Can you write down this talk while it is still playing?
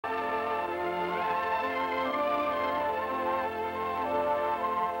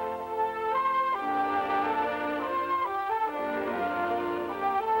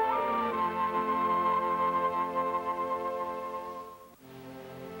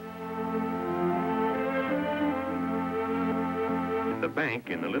bank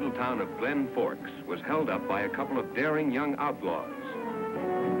in the little town of Glen Forks was held up by a couple of daring young outlaws.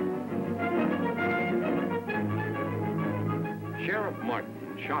 Sheriff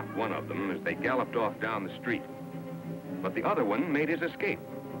Martin shot one of them as they galloped off down the street, but the other one made his escape.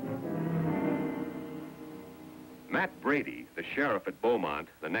 Matt Brady, the sheriff at Beaumont,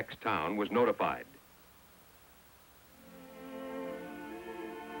 the next town, was notified.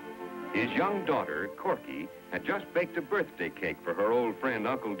 His young daughter, Corky, had just baked a birthday cake for her old friend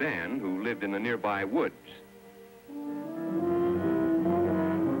Uncle Dan, who lived in the nearby woods.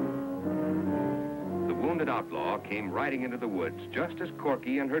 The wounded outlaw came riding into the woods just as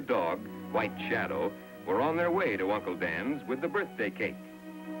Corky and her dog, White Shadow, were on their way to Uncle Dan's with the birthday cake.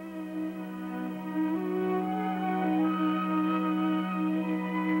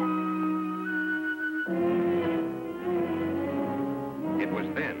 It was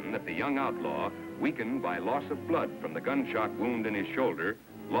then that the young outlaw, weakened by loss of blood from the gunshot wound in his shoulder,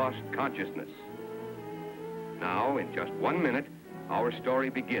 lost consciousness. Now, in just 1 minute, our story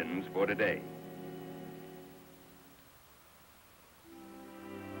begins for today.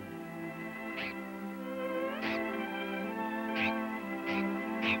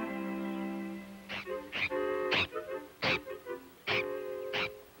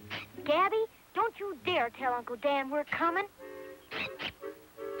 Gabby, don't you dare tell Uncle Dan we're coming.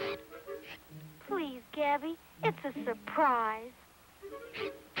 Please, Gabby, it's a surprise.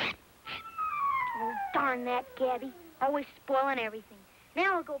 Oh, darn that Gabby. Always spoiling everything.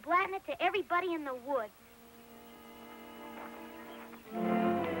 Now I'll go blatting it to everybody in the woods.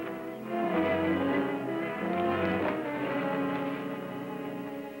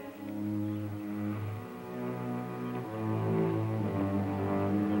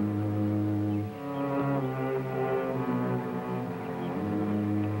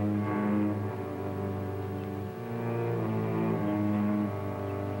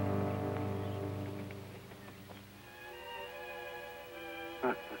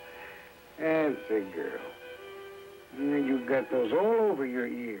 That's a girl. You got those all over your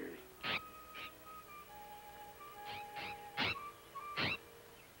ears.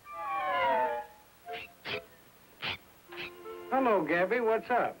 Hello, Gabby. What's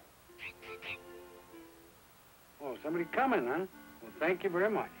up? Oh, somebody coming, huh? Well, thank you very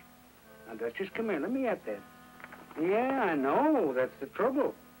much. Now, Duchess, come here. Let me at that. Yeah, I know. That's the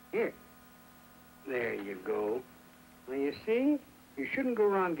trouble. Here. There you go. Now, you see? You shouldn't go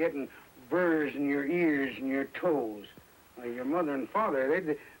around getting burrs in your ears and your toes. Well, your mother and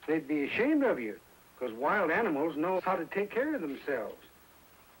father, they'd be ashamed of you, because wild animals know how to take care of themselves.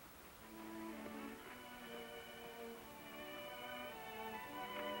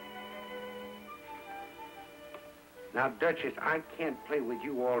 Now, Duchess, I can't play with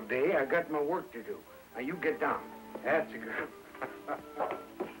you all day. I got my work to do. Now, you get down. That's a girl.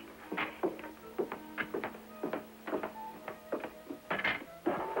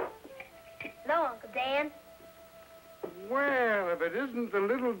 Hello, Uncle Dan. Well, if it isn't the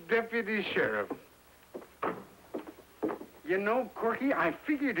little deputy sheriff. You know, Corky, I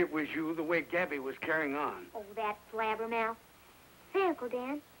figured it was you the way Gabby was carrying on. Oh, that flabbermouth. Say, Uncle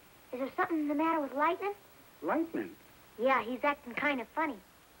Dan, is there something the matter with Lightning? Lightning? Yeah, he's acting kind of funny.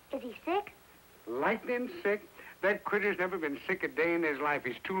 Is he sick? Lightning sick? That critter's never been sick a day in his life.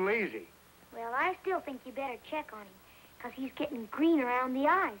 He's too lazy. Well, I still think you better check on him, because he's getting green around the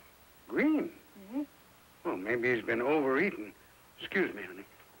eyes. Green? Mm-hmm. Well, maybe he's been overeating. Excuse me, honey.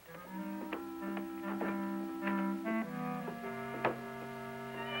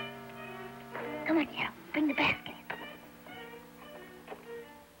 Come on, Shadow. Bring the basket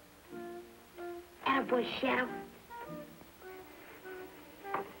in. Attaboy, Shadow.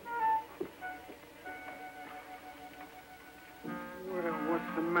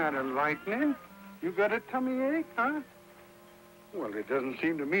 What's the matter, Lightning? You got a tummy ache, huh? Well, it doesn't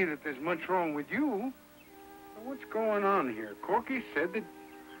seem to me that there's much wrong with you. Now, what's going on here? Corky said that...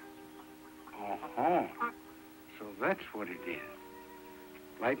 Oh, so that's what it is.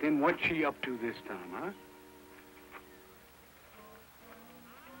 Lightning, what's she up to this time, huh?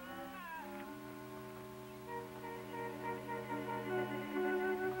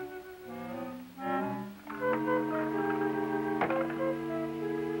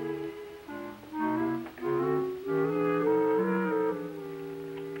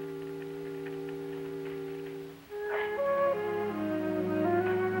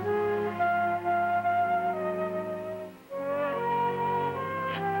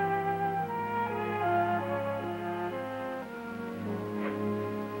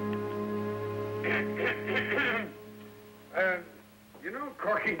 You know,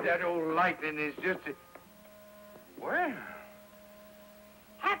 Corky, that old Lightning is just a... Well,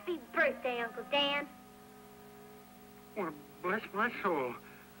 Happy birthday, Uncle Dan. Well, bless my soul.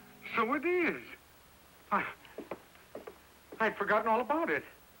 So it is. I'd forgotten all about it.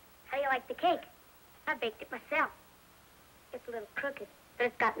 How do you like the cake? I baked it myself. It's a little crooked, but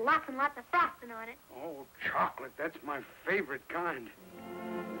it's got lots and lots of frosting on it. Oh, chocolate. That's my favorite kind.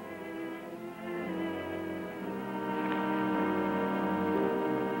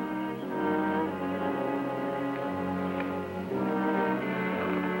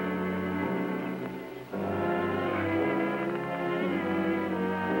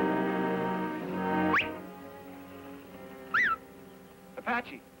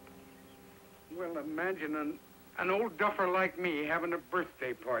 Apache. Well, imagine an old duffer like me having a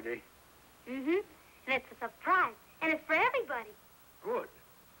birthday party. Mm-hmm. And it's a surprise. And it's for everybody. Good.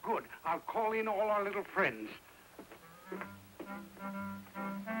 Good. I'll call in all our little friends.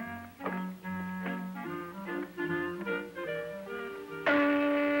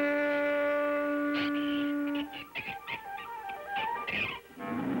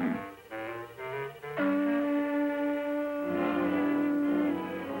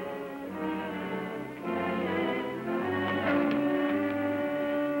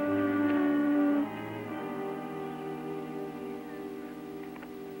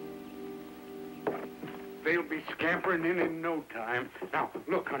 They'll be scampering in no time. Now,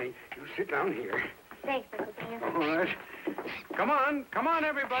 look, honey, you sit down here. Thanks, Uncle Dan. All right. Come on,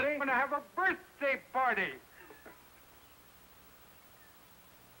 everybody. We're going to have a birthday party.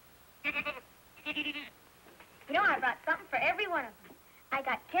 You know, I brought something for every one of them. I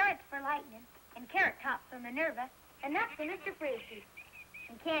got carrots for Lightning, and carrot tops for Minerva, and nuts for Mr. Frisbee,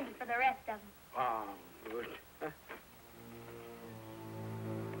 and candy for the rest of them. Oh, good.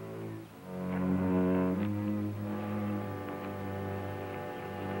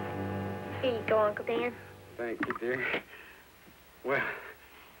 Here you go, Uncle Dan. Thank you, dear. Well,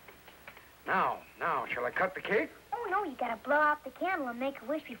 now, shall I cut the cake? Oh, no, you gotta blow out the candle and make a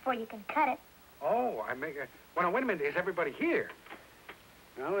wish before you can cut it. Oh, I make a... Well, now, wait a minute. Is everybody here?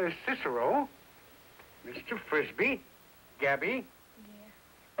 Well, there's Cicero, Mr. Frisbee, Gabby.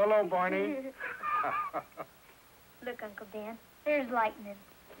 Yeah. Hello, Barney. Look, Uncle Dan, there's Lightning.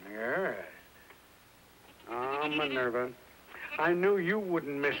 Yes. Oh, Minerva. I knew you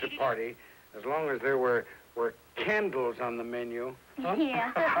wouldn't miss a party as long as there were candles on the menu. Huh?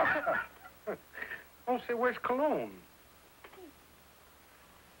 Yeah. Oh, say, where's Cologne?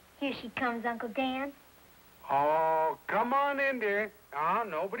 Here she comes, Uncle Dan. Oh, come on in, dear.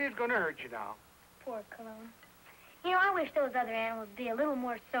 Nobody's going to hurt you now. Poor Cologne. You know, I wish those other animals would be a little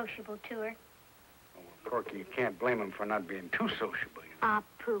more sociable to her. Oh, well, Corky, you can't blame them for not being too sociable, you know. Ah,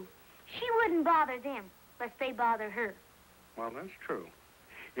 pooh. She wouldn't bother them, lest they bother her. Well, that's true.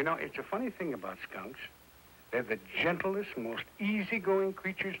 You know, it's a funny thing about skunks. They're the gentlest, most easygoing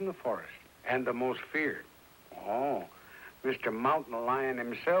creatures in the forest, and the most feared. Oh, Mr. Mountain Lion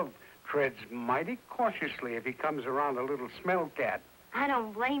himself treads mighty cautiously if he comes around a little smell cat. I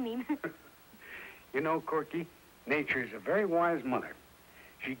don't blame him. You know, Corky, nature's a very wise mother.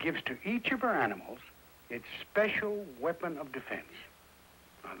 She gives to each of her animals its special weapon of defense.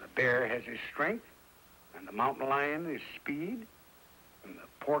 Now, the bear has his strength, and the mountain lion is speed, and the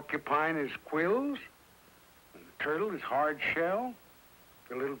porcupine is quills, and the turtle is hard shell.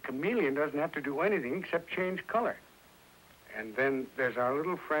 The little chameleon doesn't have to do anything except change color. And then there's our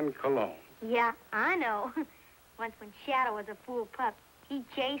little friend Cologne. Yeah, I know. Once when Shadow was a fool pup, he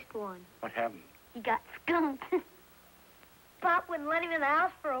chased one. What happened? He got skunked. Pop wouldn't let him in the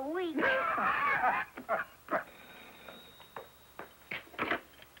house for a week.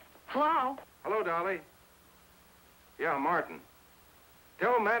 Hello? Hello, Dolly. Yeah, Martin.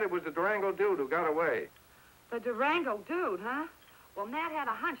 Tell Matt it was the Durango dude who got away. The Durango dude, huh? Well, Matt had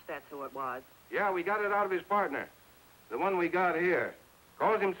a hunch that's who it was. Yeah, we got it out of his partner. The one we got here.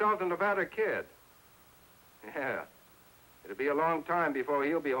 Calls himself the Nevada Kid. Yeah. It'll be a long time before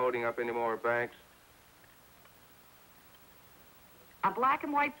he'll be holding up any more banks. A black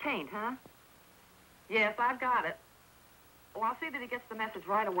and white paint, huh? Yes, I've got it. Well, I'll see that he gets the message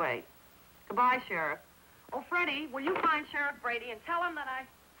right away. Goodbye, Sheriff. Oh, Freddie, will you find Sheriff Brady and tell him that I...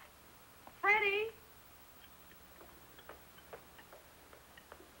 Freddie!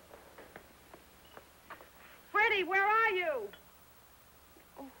 Freddie, where are you?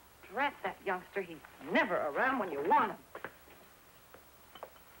 Oh, drat that youngster. He's never around when you want him.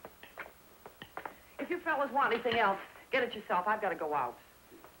 If you fellas want anything else, get it yourself. I've got to go out.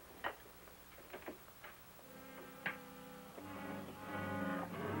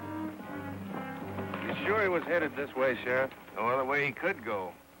 You sure he was headed this way, Sheriff? No other way he could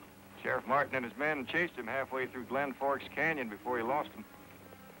go. Sheriff Martin and his men chased him halfway through Glen Forks Canyon before he lost him.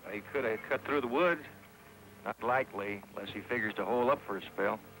 He could have cut through the woods. Not likely, unless he figures to hole up for a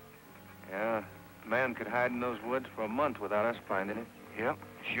spell. Yeah, a man could hide in those woods for a month without us finding it. Yep,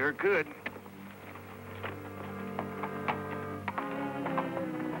 sure could.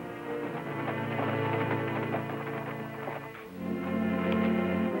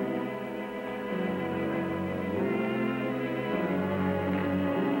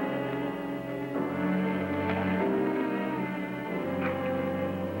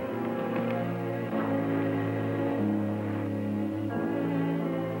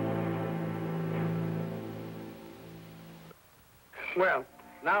 Well,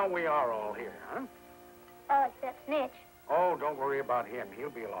 now we are all here, huh? All except Snitch. Oh, don't worry about him.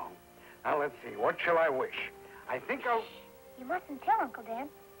 He'll be along. Now, let's see. What shall I wish? I think I'll... You mustn't tell Uncle Dan,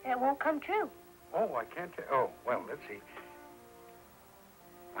 or it won't come true. Oh, I can't tell. Oh, well, let's see.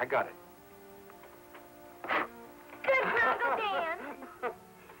 I got it. Good for Uncle Dan.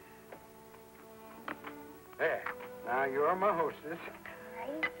 There. Now, you're my hostess.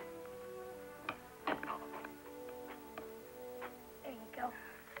 Right. There you go.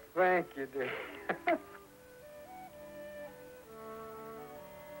 Thank you, dear.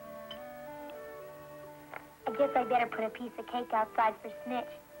 I guess I better put a piece of cake outside for Snitch,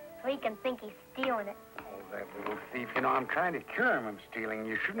 so he can think he's stealing it. Oh, that little thief. You know, I'm trying to cure him of stealing.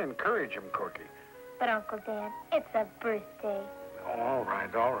 You shouldn't encourage him, Corky. But, Uncle Dan, it's a birthday. Oh, all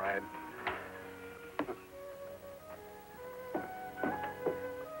right, all right.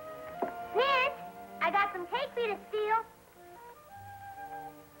 Snitch, I got some cake for you to steal.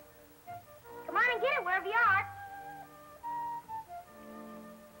 Come on and get it wherever you are.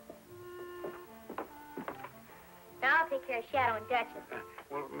 Now I'll take care of Shadow and Duchess.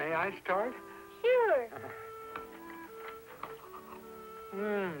 Well, may I start? Sure.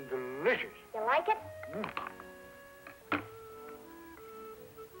 Delicious. You like it?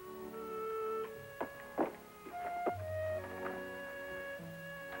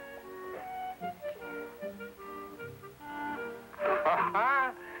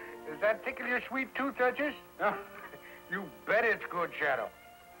 Does that tickle your sweet tooth, Duchess? You bet it's good, Shadow.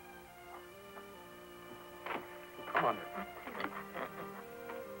 Come on.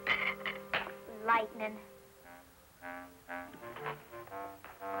 Lightning.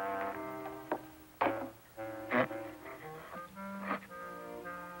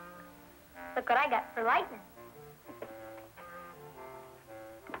 Look what I got for lightning.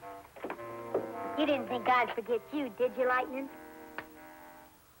 You didn't think I'd forget you, did you, Lightning?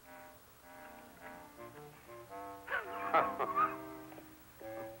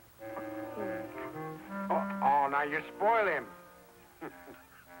 Oh, now you spoil him.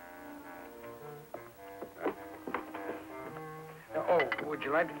 Oh, would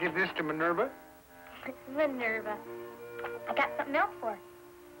you like to give this to Minerva? Minerva. I got something else for her.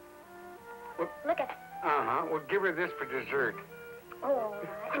 Well, Look at... uh-huh. We'll give her this for dessert. Oh, all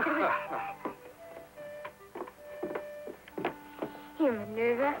right. Here,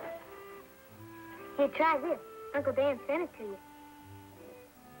 Minerva. Here, try this. Uncle Dan sent it to you.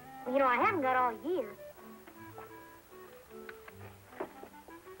 Well, you know, I haven't got all year.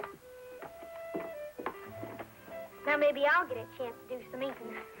 Now maybe I'll get a chance to do some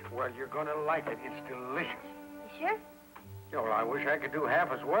eating. Well, you're going to like it. It's delicious. You sure? Yeah, well, I wish I could do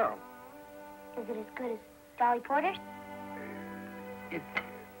half as well. Is it as good as Dolly Porter's?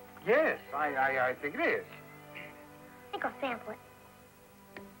 Yes, I think it is. I think I'll sample it.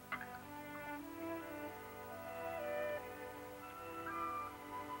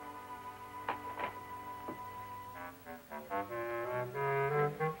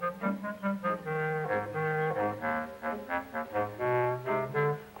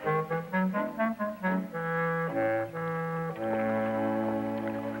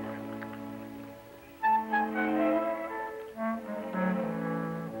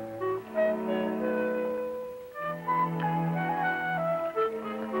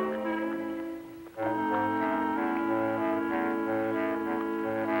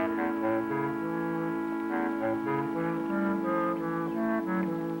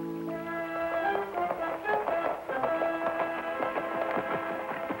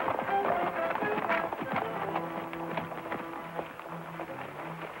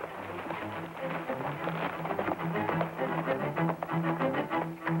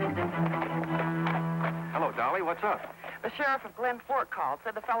 What's up? The sheriff of Glen Fork called.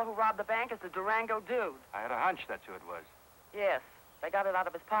 Said the fellow who robbed the bank is the Durango dude. I had a hunch that's who it was. Yes. They got it out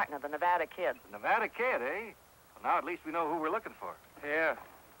of his partner, the Nevada kid. The Nevada kid, eh? Well, now at least we know who we're looking for. Yeah.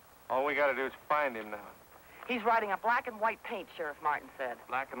 All we gotta do is find him now. He's riding a black and white paint, Sheriff Martin said.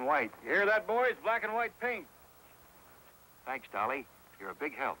 Black and white. You hear that, boys? Black and white paint. Thanks, Dolly. You're a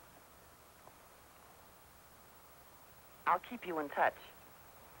big help. I'll keep you in touch.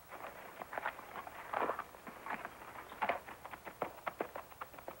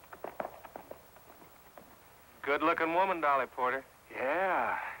 Good-looking woman, Dolly Porter.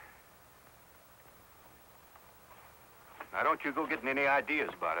 Yeah. Now, don't you go getting any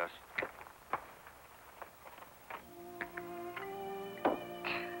ideas about us.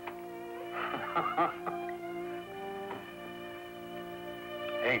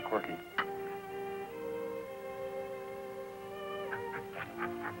 Hey, Corky.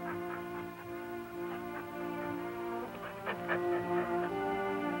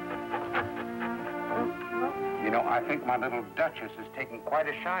 You know, I think my little Duchess is taking quite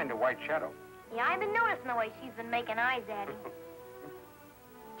a shine to White Shadow. Yeah, I've been noticing the way she's been making eyes at him.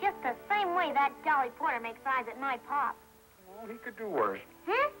 Just the same way that Dolly Porter makes eyes at my pop. Well, he could do worse.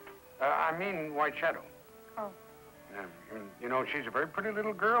 Hmm? I mean White Shadow. Oh. You know, she's a very pretty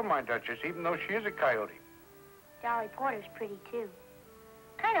little girl, my Duchess, even though she is a coyote. Dolly Porter's pretty, too.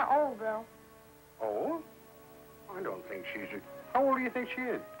 Kind of old, though. Oh? I don't think she's a... How old do you think she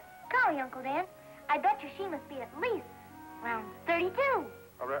is? Golly, Uncle Dan, I bet you she must be at least around 32.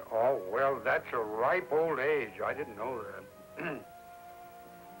 Oh, well, that's a ripe old age. I didn't know that.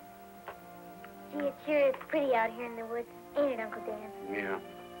 Gee, it sure is pretty out here in the woods, ain't it, Uncle Dan? Yeah.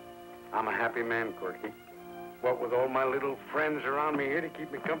 I'm a happy man, Corky. What with all my little friends around me here to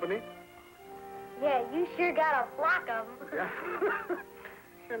keep me company? Yeah, you sure got a flock of them. Yeah.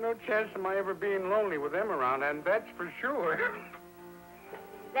 There's no chance of my ever being lonely with them around, and that's for sure.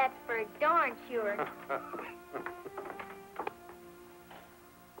 That's for darn sure.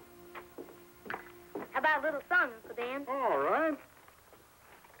 How about a little song, Uncle Dan? All right.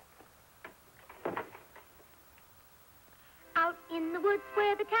 Out in the woods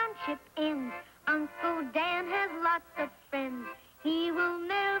where the township ends, Uncle Dan has lots of friends. He will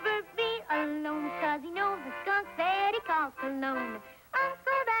never be alone, 'cause he knows the skunk that he calls Cologne.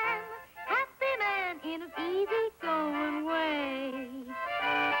 Uncle Dan, happy man in his easy-going way.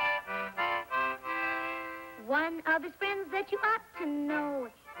 One of his friends that you ought to know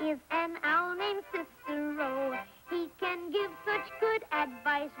is an owl named Cicero. He can give such good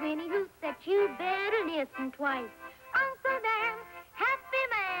advice when he hoots that you better listen twice. Uncle Dan, happy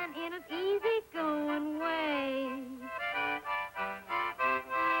man in his easy-going way.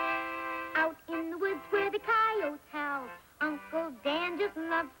 Out in the woods where the coyotes howl, Uncle Dan just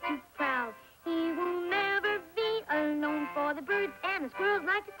loves to prowl. He will never be alone, for the birds and the squirrels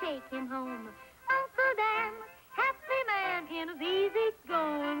like to take him home. Uncle Dan, happy man in his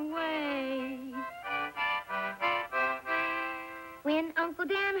easy-going way. When Uncle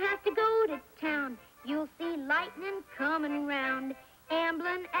Dan has to go to town, you'll see lightning coming round,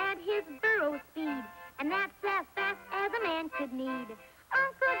 ambling at his burro speed, and that's as fast as a man could need.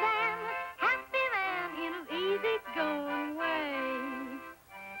 Uncle Dan, happy man in his easy-going way.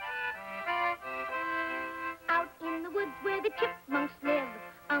 Out in the woods where the chipmunks live,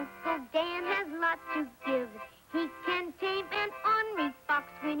 Uncle Dan has lots to give. He can tame an ornery fox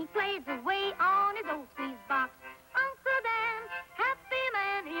when he plays away on his old squeeze box. Uncle Dan, happy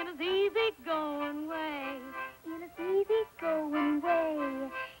man in his easy-going way. In his easy-going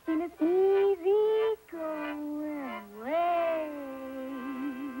way. In his easy-going way.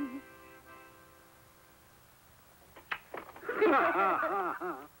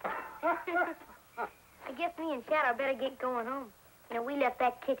 I guess me and Shadow better get going home. You know, we left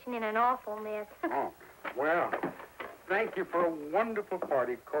that kitchen in an awful mess. Oh, well, thank you for a wonderful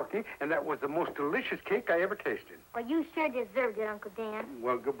party, Corky, and that was the most delicious cake I ever tasted. Well, you sure deserved it, Uncle Dan.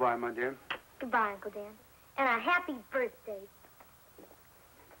 Well, goodbye, my dear. Goodbye, Uncle Dan. And a happy birthday.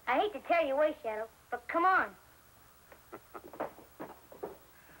 I hate to tear you away, Shadow, but come on.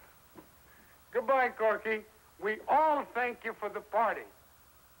 Goodbye, Corky. We all thank you for the party.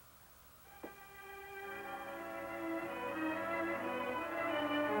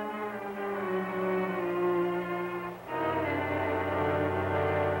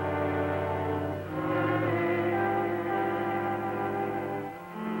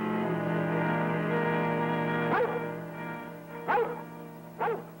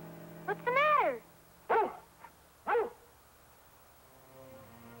 What's the matter?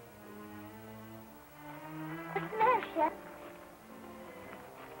 What's the matter, Chef?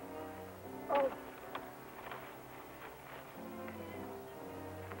 Oh.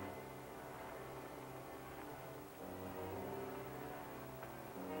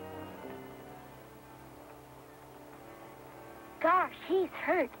 Gosh, he's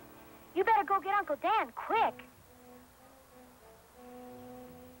hurt. You better go get Uncle Dan quick.